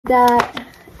that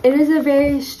it is a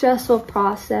very stressful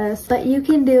process, but you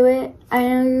can do it. I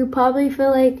know you probably feel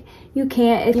like you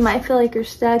can't. You might feel like you're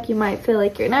stuck. You might feel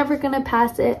like you're never gonna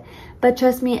pass it. But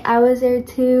trust me, I was there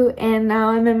too, and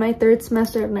now I'm in my 3rd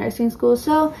semester of nursing school.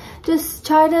 So just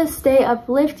try to stay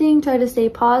uplifting, try to stay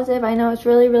positive. I know it's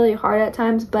really, really hard at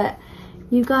times, but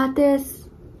you got this.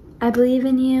 I believe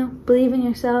in you. Believe in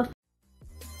yourself.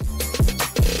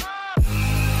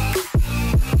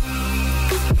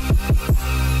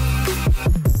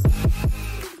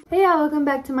 Hey y'all, welcome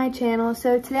back to my channel.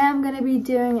 So today I'm going to be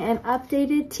doing an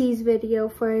updated teas video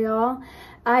for y'all.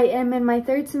 I am in my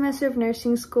 3rd semester of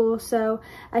nursing school, so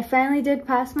I finally did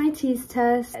pass my teas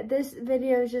test. This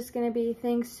video is just going to be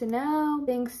things to know,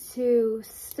 things to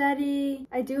study.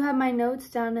 I do have my notes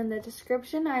down in the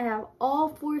description. I have all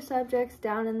 4 subjects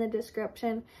down in the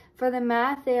description. For the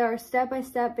math, they are step by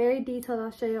step, very detailed.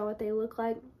 I'll show you what they look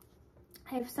like.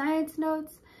 I have science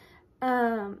notes.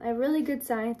 I have really good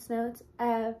science notes. I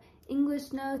have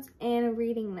English notes and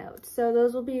reading notes. So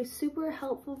those will be super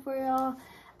helpful for y'all.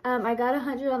 I got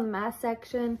 100 on the math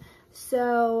section.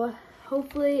 So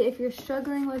hopefully if you're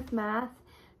struggling with math,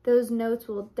 those notes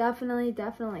will definitely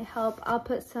help. I'll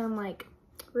put some like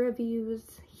reviews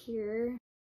here.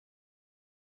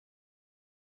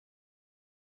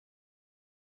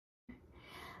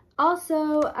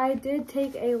 Also, I did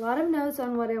take a lot of notes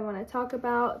on what I want to talk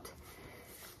about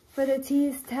for the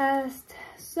teas test.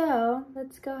 So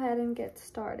let's go ahead and get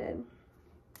started.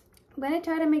 I'm going to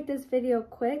try to make this video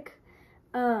quick.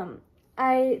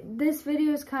 This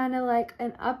video is kind of like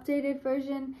an updated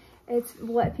version. It's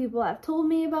what people have told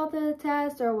me about the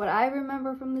test, or what I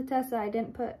remember from the test that I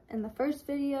didn't put in the first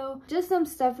video. Just some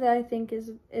stuff that I think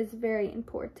is very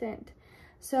important.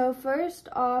 So first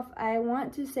off, I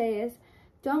want to say is,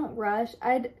 don't rush.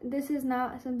 This is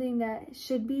not something that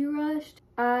should be rushed.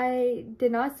 I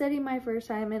did not study my first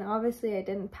time, and obviously I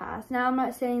didn't pass. Now, I'm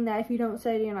not saying that if you don't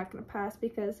study, you're not going to pass,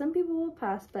 because some people will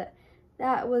pass, but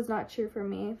that was not true for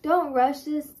me. Don't rush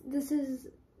this. This is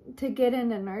to get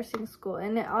into nursing school,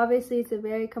 and obviously it's a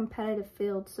very competitive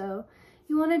field, so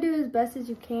you want to do as best as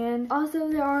you can. Also,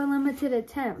 there are limited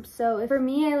attempts. So for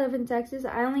me, I live in Texas.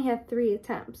 I only have 3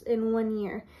 attempts in 1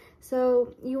 year.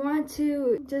 So you want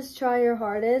to just try your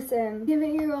hardest and give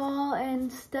it your all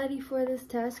and study for this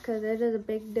test, because it is a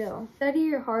big deal. Study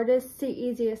your hardest to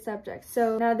easiest subject.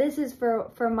 So now this is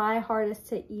for my hardest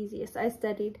to easiest. I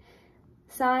studied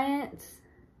science,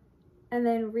 and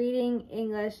then reading,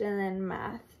 English, and then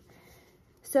math.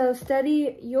 So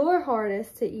study your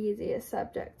hardest to easiest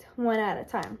subject, one at a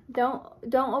time. Don't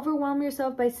overwhelm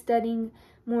yourself by studying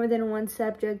more than 1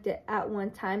 subject at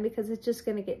one time, because it's just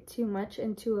going to get too much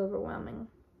and too overwhelming.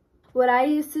 What I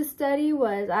used to study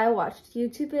was I watched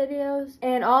YouTube videos,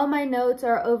 and all my notes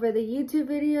are over the YouTube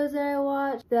videos that I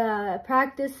watched, the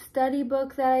practice study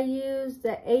book that I used,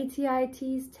 the ATI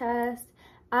test.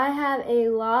 I have a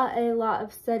lot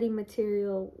of study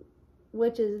material,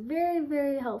 which is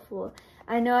very helpful.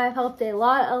 I know I've helped a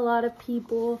lot of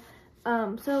people,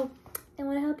 so I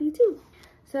want to help you too.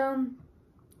 So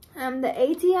the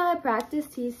ATI practice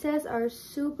teas tests are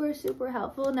super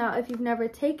helpful. Now, if you've never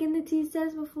taken the teas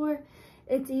test before,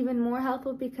 it's even more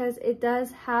helpful, because it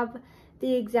does have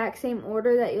the exact same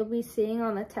order that you'll be seeing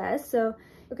on the test. So,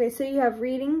 okay, so you have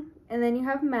reading, and then you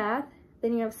have math,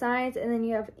 then you have science, and then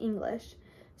you have English.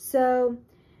 So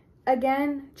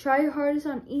again, try your hardest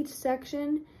on each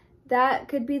section. That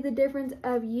could be the difference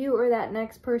of you or that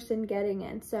next person getting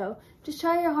in. So just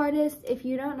try your hardest. If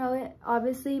you don't know it,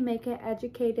 obviously make an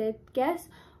educated guess,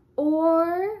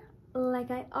 or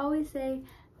like I always say,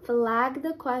 flag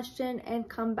the question and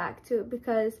come back to it,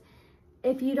 because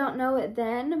if you don't know it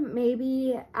then,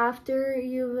 maybe after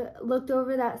you've looked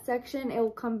over that section, it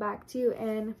will come back to you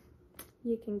and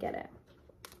you can get it.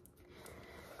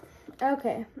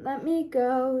 Okay, let me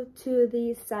go to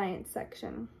the science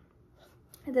section.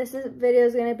 This video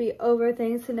is going to be over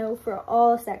things to know for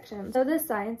all sections. So the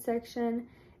science section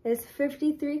is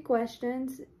 53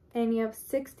 questions, and you have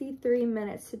 63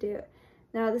 minutes to do it.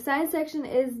 Now, the science section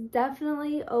is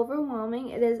definitely overwhelming.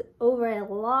 It is over a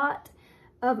lot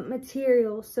of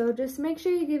material, so just make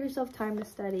sure you give yourself time to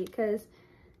study, because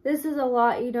this is a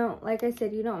lot. You don't, like I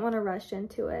said, you don't want to rush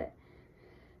into it.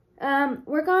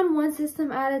 Work on 1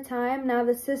 system at a time. Now,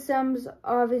 the systems,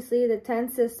 obviously the 10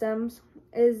 systems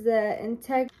is the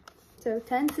so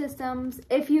 10 systems.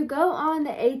 If you go on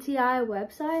the ATI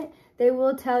website, they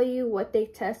will tell you what they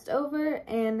test over,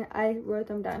 and I wrote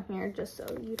them down here just so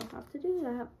you don't have to do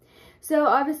that. So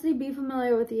obviously be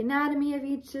familiar with the anatomy of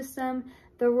each system,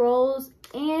 the roles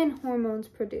and hormones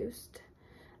produced.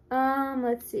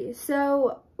 Let's see.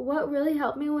 So what really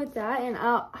helped me with that, and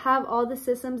I'll have all the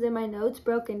systems in my notes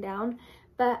broken down,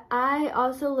 but I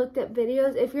also looked at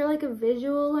videos. If you're like a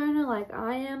visual learner like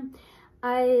I am,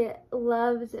 I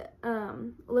loved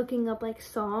looking up like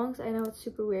songs. I know it's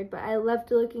super weird, but I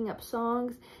loved looking up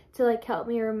songs to like help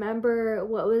me remember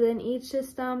what was in each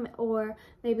system, or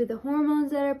maybe the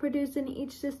hormones that are produced in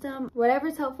each system.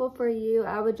 Whatever's helpful for you,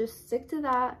 I would just stick to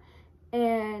that.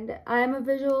 And I'm a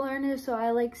visual learner, so I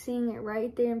like seeing it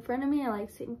right there in front of me. I like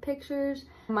seeing pictures.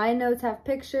 My notes have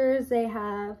pictures. They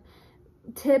have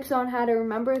tips on how to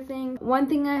remember things. One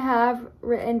thing I have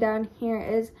written down here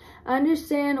is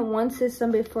understand one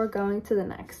system before going to the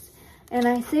next. And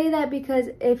I say that because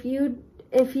if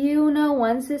you know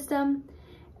one system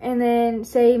and then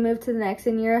say you move to the next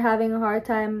and you're having a hard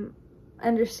time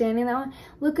understanding that one,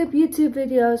 look up YouTube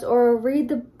videos or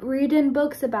read in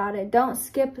books about it. Don't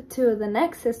skip to the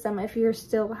next system if you're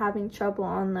still having trouble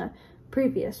on the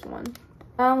previous one.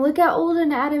 Look at old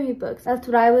anatomy books. That's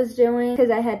what I was doing because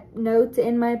I had notes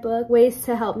in my book, ways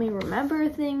to help me remember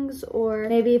things, or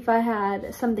maybe if I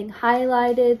had something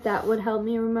highlighted that would help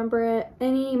me remember it.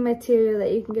 Any material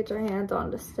that you can get your hands on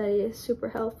to study is super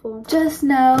helpful. Just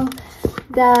know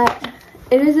that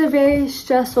it is a very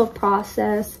stressful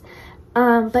process,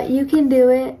 but you can do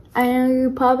it. I know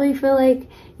you probably feel like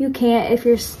you can't. If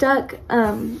you're stuck,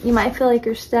 you might feel like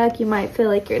you're stuck. You might feel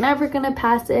like you're never gonna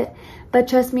pass it. But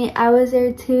trust me, I was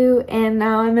there too, and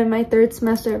now I'm in my 3rd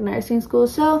semester of nursing school.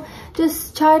 So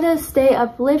just try to stay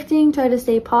uplifting, try to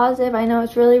stay positive. I know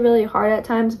it's really, really hard at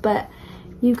times, but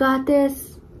you got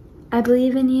this. I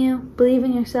believe in you. Believe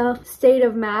in yourself. State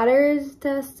of matter is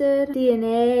tested.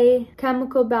 DNA,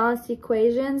 chemical balance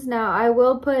equations. Now, I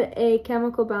will put a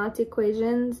chemical balance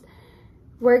equations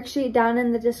worksheet down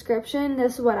in the description.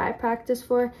 This is what I practice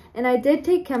for. And I did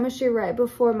take chemistry right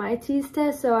before my TEAS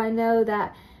test, so I know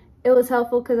that it was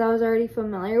helpful because I was already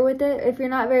familiar with it. If you're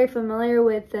not very familiar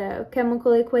with the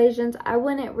chemical equations, I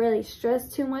wouldn't really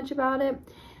stress too much about it.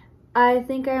 I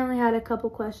think I only had a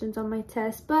couple questions on my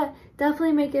test, but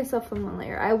definitely make yourself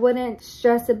familiar. I wouldn't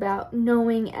stress about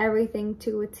knowing everything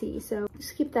to a T, so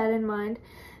just keep that in mind.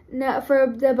 Now, for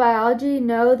the biology,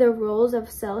 know the rules of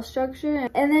cell structure,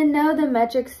 and then know the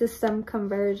metric system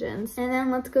conversions. And then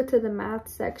let's go to the math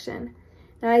section.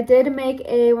 Now, I did make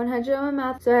a 100 on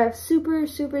math, so I have super,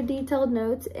 super detailed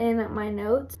notes in my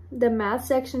notes. The math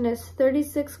section is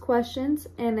 36 questions,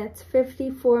 and it's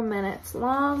 54 minutes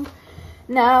long.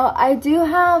 Now, I do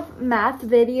have math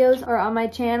videos on my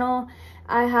channel.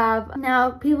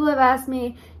 Now, people have asked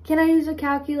me, can I use a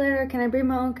calculator? Can I bring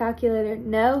my own calculator?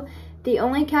 No. The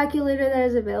only calculator that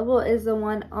is available is the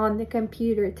one on the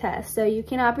computer test. So you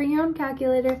cannot bring your own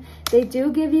calculator. They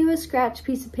do give you a scratch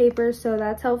piece of paper, so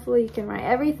that's helpful. You can write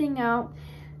everything out.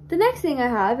 The next thing I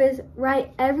have is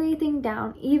write everything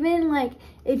down, even like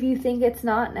if you think it's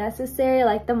not necessary,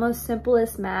 like the most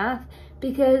simplest math,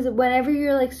 because whenever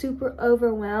you're like super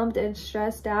overwhelmed and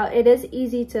stressed out, it is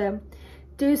easy to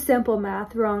do simple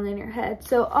math wrong in your head.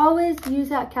 So always use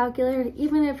that calculator,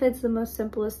 even if it's the most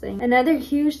simplest thing. Another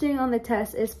huge thing on the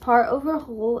test is part over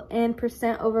whole and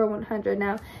percent over 100.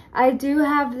 Now, I do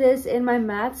have this in my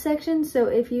math section, so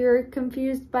if you're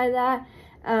confused by that,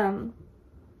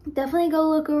 definitely go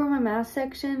look over my math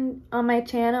section on my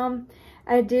channel.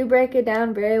 I do break it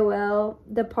down very well,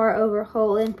 the part over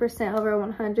whole and percent over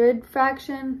 100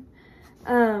 fraction.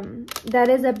 That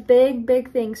is a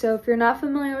big thing. So if you're not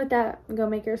familiar with that, go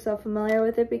make yourself familiar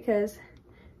with it, because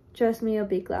trust me, you'll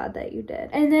be glad that you did.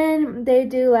 And then they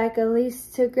do like a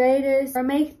least to greatest, or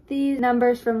make these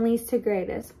numbers from least to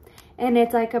greatest. And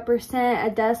it's like a percent,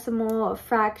 a decimal, a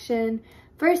fraction.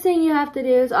 First thing you have to do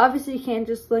is, obviously you can't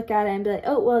just look at it and be like,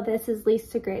 oh, well, this is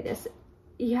least to greatest.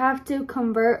 You have to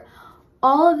convert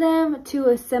all of them to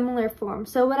a similar form.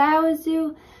 So what I always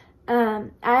do, I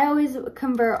always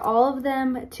convert all of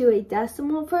them to a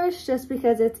decimal first, just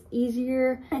because it's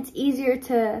easier. It's easier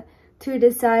to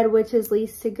decide which is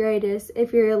least to greatest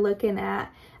if you're looking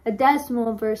at a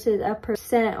decimal versus a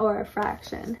percent or a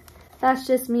fraction. That's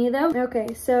just me though.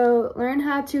 Okay, so learn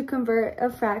how to convert a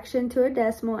fraction to a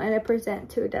decimal and a percent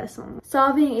to a decimal.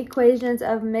 Solving equations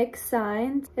of mixed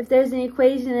signs. If there's an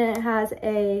equation and it has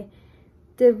a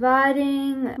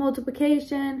dividing,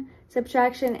 multiplication,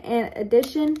 subtraction, and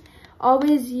addition,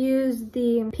 always use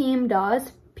the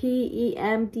PEMDAS,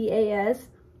 P-E-M-D-A-S,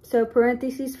 so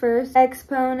parentheses first,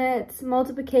 exponents,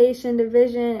 multiplication,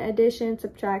 division, addition,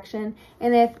 subtraction.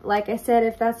 And if, like I said,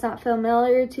 if that's not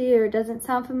familiar to you or doesn't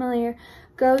sound familiar,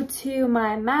 go to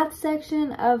my math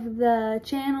section of the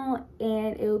channel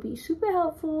and it will be super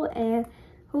helpful, and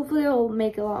hopefully it will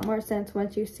make a lot more sense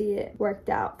once you see it worked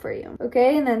out for you.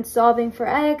 Okay, and then solving for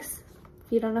x,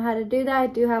 If you don't know how to do that, I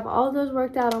do have all those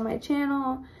worked out on my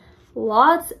channel.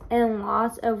 Lots and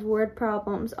lots of word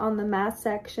problems on the math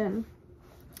section.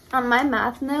 On my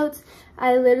math notes,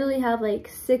 I literally have like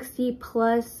 60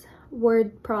 plus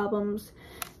word problems.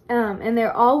 And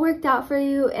they're all worked out for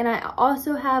you, and I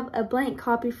also have a blank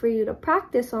copy for you to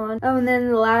practice on. Oh, and then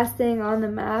the last thing on the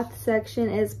math section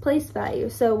is place value.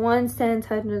 So ones, tens,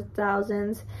 hundreds,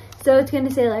 thousands. So it's going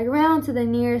to say like round to the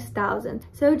nearest thousand.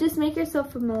 So just make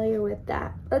yourself familiar with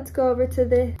that. Let's go over to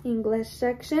the English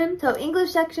section. So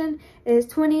English section is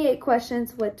 28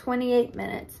 questions with 28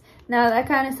 minutes. Now that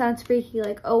kind of sounds freaky,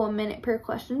 like, oh, a minute per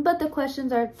question, but the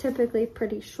questions are typically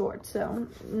pretty short, so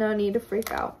no need to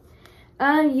freak out.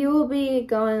 You will be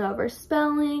going over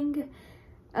spelling,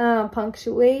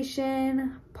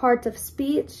 punctuation, parts of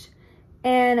speech,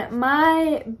 and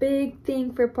my big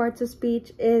thing for parts of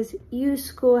speech is use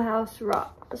Schoolhouse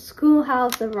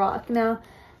of Rock. Now,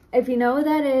 if you know what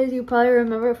that is, you probably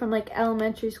remember it from like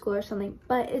elementary school or something,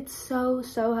 but it's so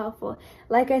helpful.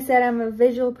 Like I said, I'm a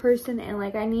visual person, and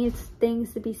like I need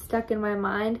things to be stuck in my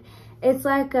mind. It's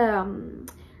like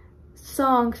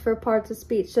songs for parts of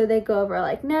speech. So they go over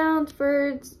like nouns,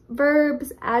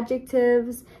 verbs,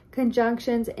 adjectives,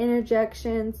 conjunctions,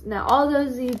 interjections. Now all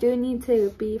those you do need to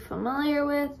be familiar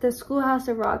with. The Schoolhouse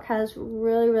of Rock has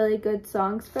really good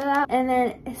songs for that. And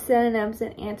then synonyms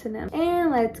and antonyms.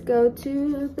 And let's go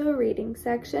to the reading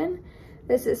section.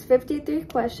 This is 53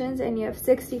 questions and you have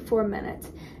 64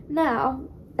 minutes. Now,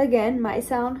 again, might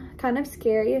sound kind of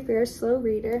scary if you're a slow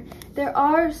reader. There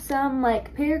are some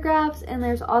like paragraphs, and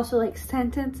there's also like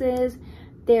sentences.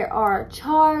 There are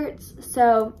charts,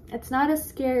 so it's not as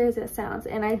scary as it sounds.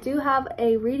 And I do have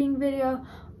a reading video.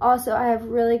 Also, I have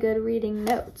really good reading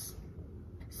notes.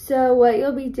 So what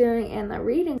you'll be doing in the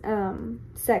reading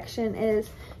section is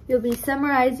you'll be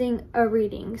summarizing a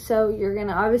reading. So you're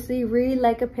gonna obviously read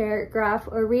like a paragraph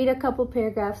or read a couple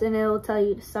paragraphs, and it'll tell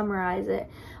you to summarize it.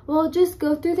 Well, just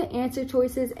go through the answer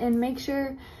choices and make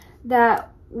sure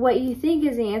that what you think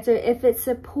is the answer, if it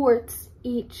supports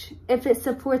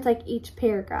like each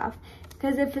paragraph.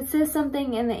 Because if it says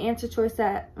something in the answer choice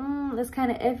that is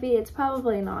kind of iffy, it's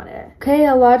probably not it. Okay,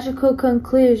 a logical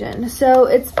conclusion. So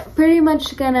it's pretty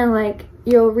much gonna like,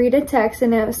 you'll read a text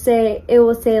and it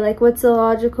will say like, what's the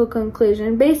logical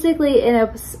conclusion? Basically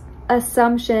an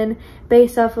assumption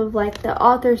based off of like the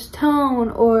author's tone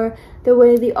or the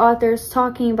way the author is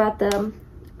talking about the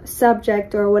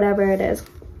subject or whatever it is.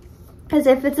 Because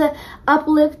if it's a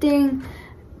uplifting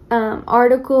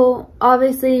article,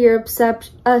 obviously your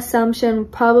assumption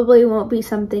probably won't be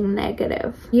something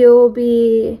negative. You will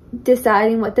be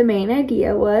deciding what the main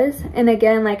idea was. And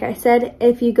again, like I said,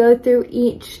 if you go through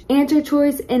each answer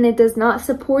choice and it does not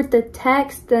support the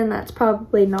text, then that's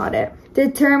probably not it.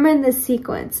 Determine the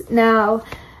sequence. Now,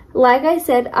 like I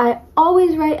said, I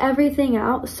always write everything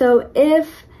out. So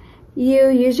if you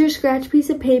use your scratch piece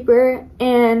of paper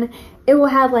and it will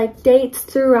have like dates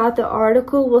throughout the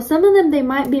article, well, some of them, they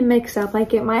might be mixed up.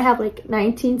 Like it might have like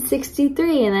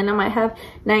 1963 and then it might have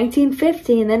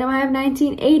 1950 and then it might have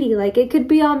 1980. Like it could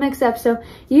be all mixed up. So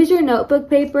use your notebook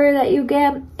paper that you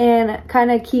get and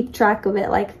kind of keep track of it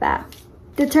like that.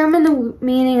 Determine the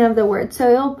meaning of the word.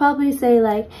 So you'll probably say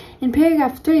like in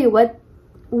paragraph 3,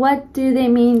 what do they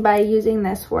mean by using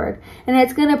this word? And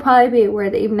it's going to probably be a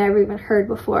word that you've never even heard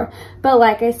before. But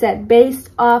like I said, based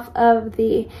off of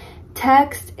the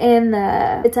text and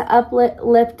it's an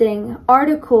uplifting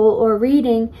article or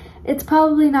reading, it's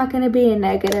probably not going to be a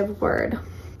negative word.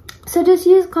 So just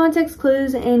use context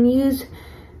clues and use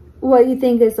what you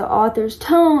think is the author's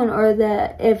tone, or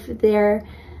if they're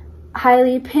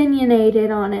highly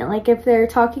opinionated on it, like if they're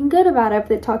talking good about it, if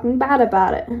they're talking bad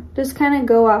about it. Just kind of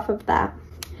go off of that.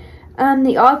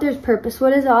 The author's purpose.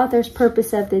 What is the author's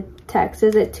purpose of the text?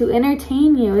 Is it to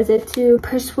entertain you? Is it to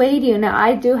persuade you? Now,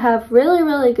 I do have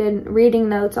really good reading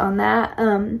notes on that.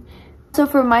 So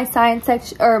for my science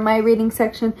section, or my reading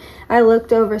section, I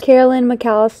looked over Carolyn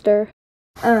McAllister.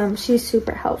 She's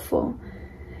super helpful.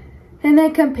 And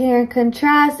then compare and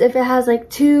contrast. If it has like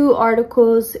 2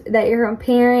 articles that you're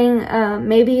comparing,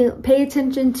 maybe pay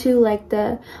attention to like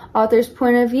the author's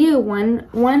point of view.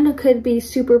 One could be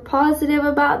super positive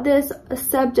about this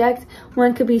subject,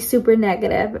 one could be super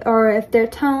negative, or if their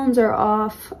tones are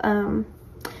off.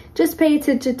 Just pay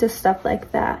attention to stuff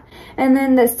like that. And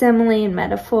then the simile and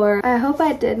metaphor. I hope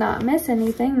I did not miss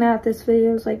anything. Now this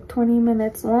video is like 20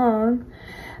 minutes long,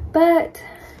 but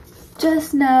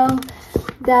just know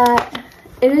that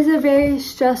it is a very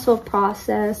stressful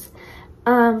process.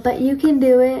 But you can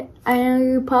do it. I know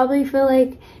you probably feel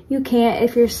like you can't.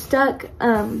 If you're stuck,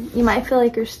 you might feel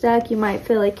like you're stuck. You might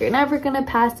feel like you're never gonna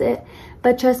pass it.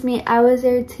 But trust me, I was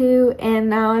there too, and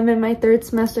now I'm in my 3rd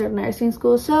semester of nursing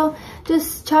school. So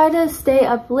just try to stay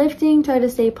uplifting, try to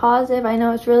stay positive. I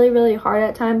know it's really, really hard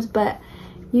at times, but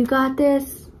you got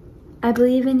this. I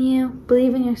believe in you,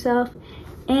 believe in yourself,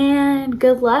 and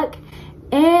good luck.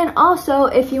 And also,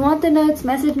 if you want the notes,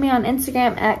 message me on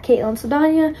Instagram at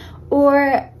Caitlinsaldana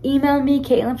or email me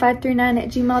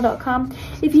caitlin539@gmail.com.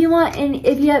 If you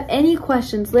have any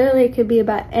questions, literally it could be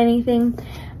about anything.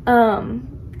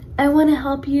 I want to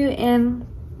help you and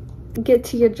get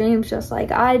to your dreams just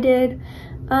like I did.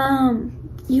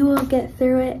 You will get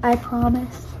through it, I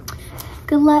promise.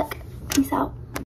 Good luck. Peace out.